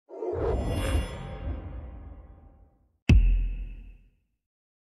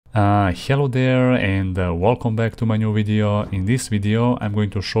Hello there and welcome back to my new video. In this video I'm going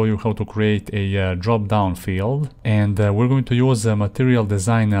to show you how to create a drop-down field, and we're going to use a material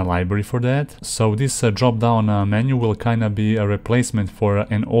design library for that. So this drop-down menu will kind of be a replacement for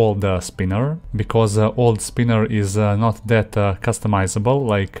an old spinner, because old spinner is not that customizable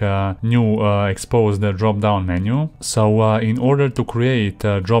like new exposed drop-down menu. So in order to create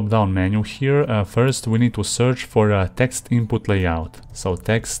a drop-down menu here, first we need to search for text input layout. So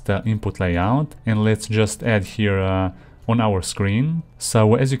text input layout, and let's just add here on our screen.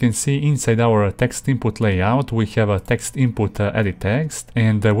 So as you can see, inside our text input layout we have a text input edit text,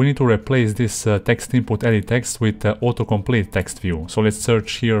 and we need to replace this text input edit text with autocomplete text view. So let's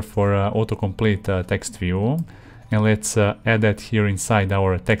search here for autocomplete text view, and let's add that here inside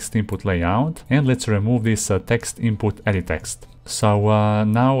our text input layout, and let's remove this text input edit text. So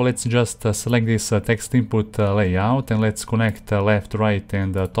now let's just select this text input layout, and let's connect left, right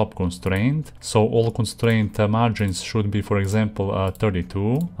and top constraint. So all constraint margins should be, for example,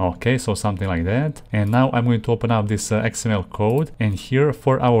 32. Okay, so something like that. And now I'm going to open up this XML code, and here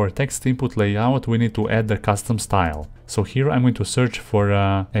for our text input layout we need to add the custom style. So here I'm going to search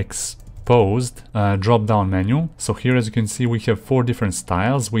for exposed drop-down menu. So here, as you can see, we have 4 different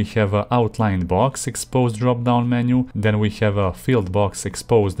styles. We have outline box exposed drop-down menu, then we have a filled box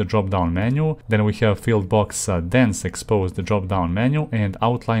exposed drop-down menu, then we have filled box dense exposed drop-down menu, and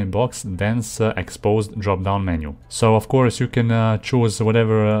outline box dense exposed drop-down menu. So of course you can choose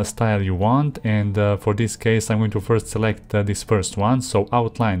whatever style you want, and for this case I'm going to first select this first one, so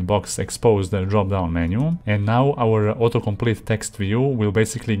outline box exposed drop-down menu, and now our autocomplete text view will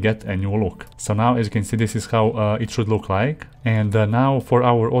basically get a new look. So now, as you can see, this is how it should look like. And now for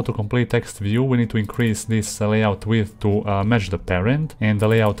our autocomplete text view we need to increase this layout width to match the parent, and the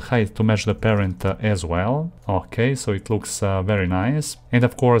layout height to match the parent as well. Okay, so it looks very nice. And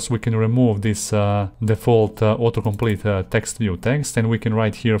of course we can remove this default autocomplete text view text, and we can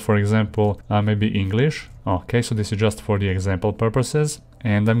write here, for example, maybe English. Okay, so this is just for the example purposes.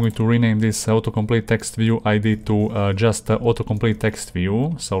 And I'm going to rename this autocomplete text view ID to just autocomplete text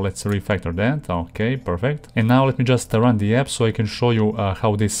view. So let's refactor that. Okay, perfect. And now let me just run the app so I can show you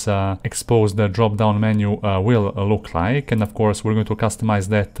how this exposed drop-down menu will look like. And of course we're going to customize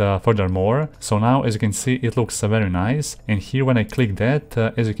that furthermore. So now, as you can see, it looks very nice. And here when I click that,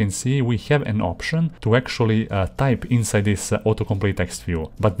 as you can see, we have an option to actually type inside this autocomplete text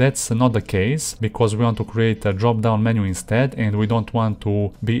view. But that's not the case, because we want to create a drop-down menu instead, and we don't want to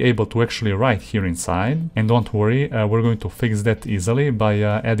be able to actually write here inside. And don't worry, we're going to fix that easily by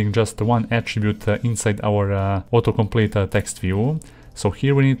adding just one attribute inside our autocomplete text view. So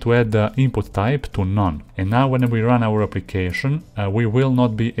here we need to add the input type to none. And now when we run our application, we will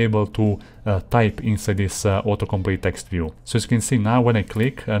not be able to type inside this autocomplete text view. So as you can see now, when I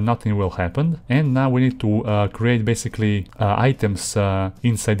click, nothing will happen. And now we need to create basically items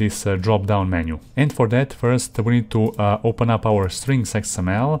inside this drop-down menu. And for that, first we need to open up our strings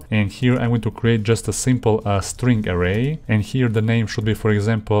XML. And here I'm going to create just a simple string array. And here the name should be, for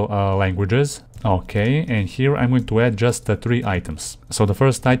example, languages. Okay, and here I'm going to add just 3 items. So the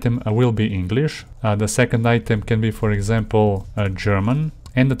first item will be English, the second item can be, for example, German,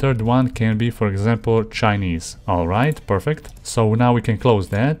 and the third one can be, for example, Chinese. Alright, perfect. So now we can close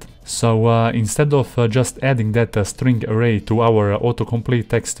that. So instead of just adding that string array to our autocomplete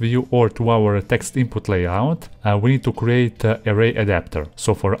text view or to our text input layout, we need to create ArrayAdapter.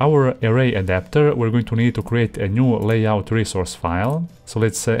 So for our ArrayAdapter, we're going to need to create a new layout resource file. So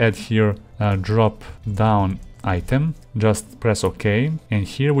let's add here drop down item, just press OK, and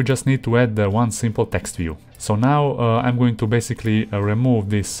here we just need to add one simple text view. So now I'm going to basically remove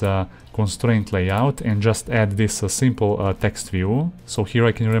this constraint layout and just add this simple text view. So here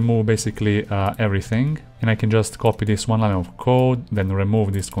I can remove basically everything, and I can just copy this one line of code, then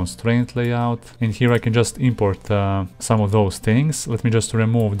remove this constraint layout, and here I can just import some of those things. Let me just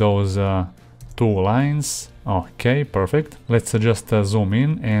remove those 2 lines. Okay, perfect. Let's just zoom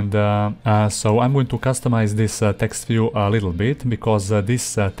in, and so I'm going to customize this text view a little bit, because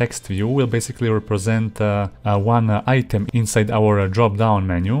this text view will basically represent one item inside our drop-down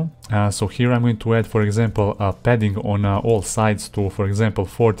menu. So here I'm going to add, for example, padding on all sides to, for example,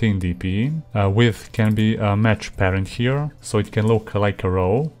 14 dp. Width can be match parent here, so it can look like a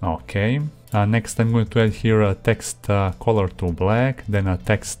row. Okay. Next I'm going to add here a text color to black, then a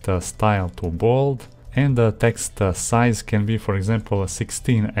text style to bold, and the text size can be, for example,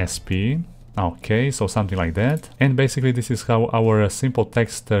 16 sp. Okay, so something like that. And basically this is how our simple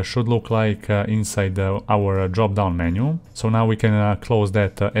text should look like inside our drop-down menu. So now we can close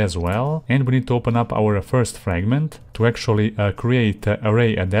that as well. And we need to open up our first fragment to actually create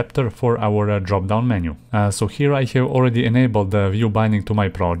ArrayAdapter for our drop-down menu. So here I have already enabled the view binding to my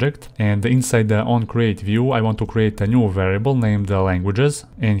project, and inside the onCreateView I want to create a new variable named languages,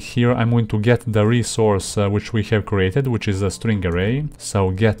 and here I'm going to get the resource which we have created, which is a string array.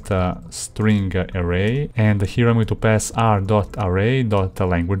 So get string array, and here I'm going to pass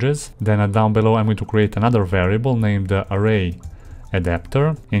r.array.languages. Then down below I'm going to create another variable named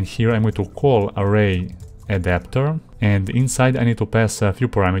ArrayAdapter, and here I'm going to call ArrayAdapter, and inside I need to pass a few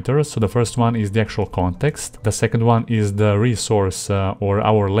parameters. So the first one is the actual context, the second one is the resource or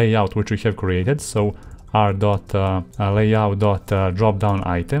our layout which we have created, so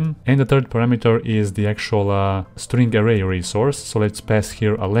r.layout.dropDownItem, and the third parameter is the actual string array resource. So let's pass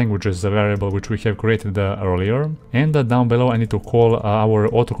here a languages variable which we have created earlier, and down below I need to call our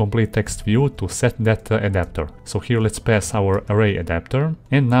AutoCompleteTextView to set that adapter. So here let's pass our ArrayAdapter,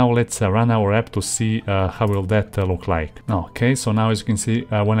 and now let's run our app to see how will that look like. Okay, so now as you can see,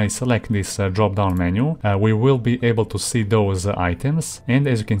 when I select this drop down menu, we will be able to see those items, and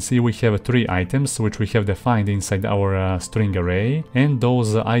as you can see we have 3 items which we have defined inside our string array, and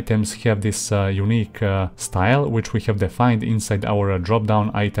those items have this unique style which we have defined inside our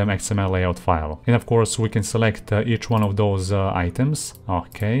drop-down item XML layout file. And of course we can select each one of those items.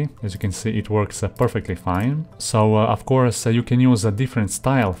 Okay, as you can see it works perfectly fine. So of course you can use a different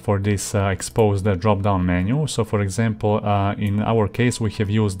style for this exposed drop-down menu. So for example, in our case we have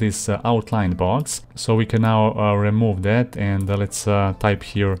used this outlined box, so we can now remove that, and let's type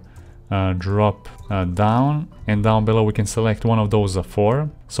here drop down, and down below we can select one of those 4.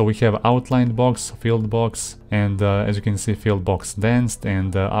 So we have outlined box, filled box, and as you can see filled box dense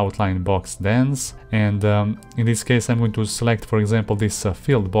and outlined box dense. And in this case I'm going to select, for example, this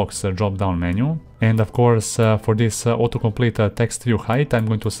filled box drop down menu. And of course for this autocomplete text view height I'm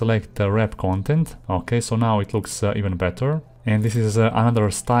going to select wrap content. Okay, so now it looks even better. And this is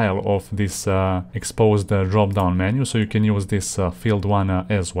another style of this exposed drop-down menu, so you can use this filled one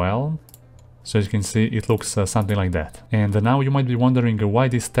as well. So as you can see it looks something like that. And now you might be wondering why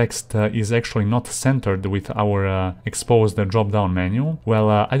this text is actually not centered with our exposed drop-down menu.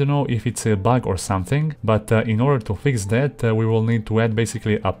 Well, I don't know if it's a bug or something, but in order to fix that we will need to add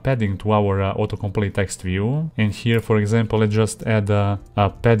basically a padding to our autocomplete text view. And here, for example, let's just add a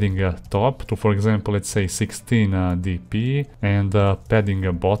padding top to, for example, let's say 16 dp, and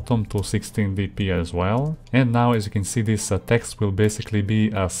padding bottom to 16 dp as well. And now as you can see this text will basically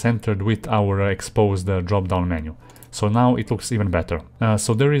be centered with our exposed drop-down menu. So now it looks even better.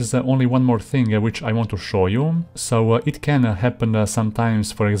 So there is only one more thing which I want to show you. So it can happen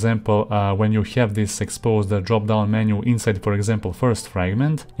sometimes, for example, when you have this exposed drop-down menu inside, for example, first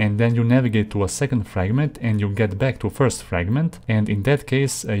fragment, and then you navigate to a second fragment and you get back to first fragment, and in that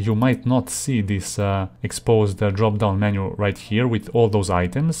case you might not see this exposed drop-down menu right here with all those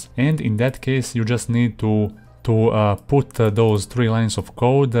items, and in that case you just need to put those 3 lines of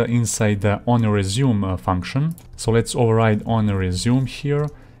code inside the onResume function. So let's override onResume here,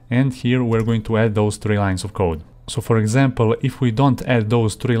 and here we're going to add those 3 lines of code. So for example, if we don't add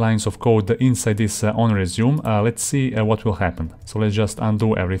those 3 lines of code inside this onResume, let's see what will happen. So let's just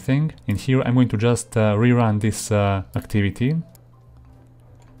undo everything, and here I'm going to just rerun this activity.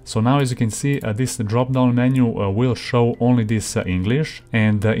 So now as you can see this drop-down menu will show only this English,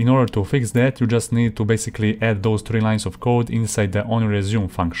 and in order to fix that you just need to basically add those 3 lines of code inside the onResume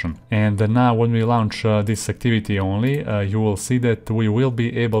function. And now when we launch this activity only, you will see that we will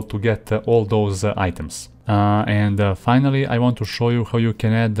be able to get all those items. Finally, I want to show you how you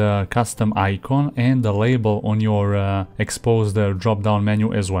can add a custom icon and a label on your exposed drop-down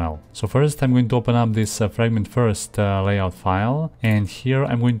menu as well. So first I'm going to open up this fragment first layout file, and here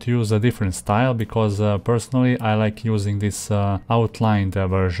I'm going to use a different style because personally I like using this outlined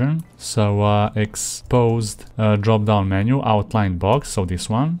version. So exposed drop-down menu outlined box, so this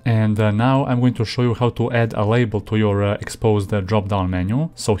one. And now I'm going to show you how to add a label to your exposed drop-down menu.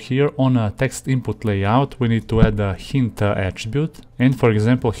 So here on TextInputLayout we need to add a hint attribute, and for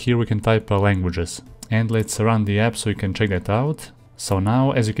example here we can type languages, and let's run the app so you can check that out. So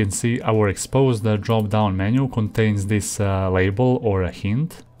now as you can see our exposed drop-down menu contains this label or a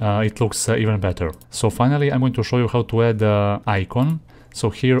hint. It looks even better. So finally I'm going to show you how to add icon. So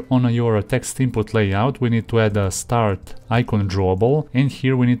here on your text input layout we need to add a start icon drawable, and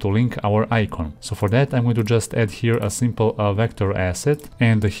here we need to link our icon. So for that I'm going to just add here a simple vector asset,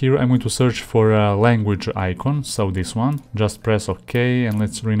 and here I'm going to search for a language icon, so this one. Just press OK and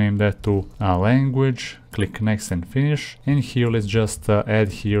let's rename that to language. Click next and finish, and here let's just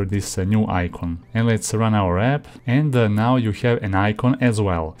add here this new icon, and let's run our app, and now you have an icon as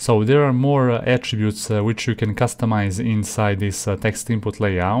well. So there are more attributes which you can customize inside this text input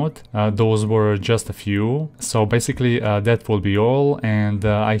layout. Those were just a few. So basically that will be all, and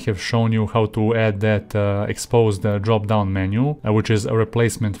I have shown you how to add that exposed drop down menu, which is a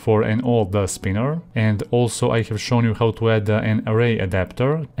replacement for an old spinner, and also I have shown you how to add an array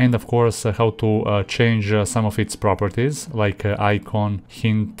adapter, and of course how to change some of its properties like icon,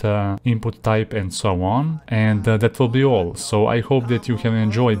 hint, input type, and so on. And that will be all. So I hope that you have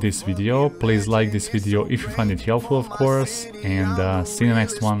enjoyed this video. Please like this video if you find it helpful, of course, and see you in the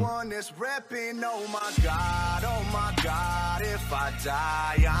next one.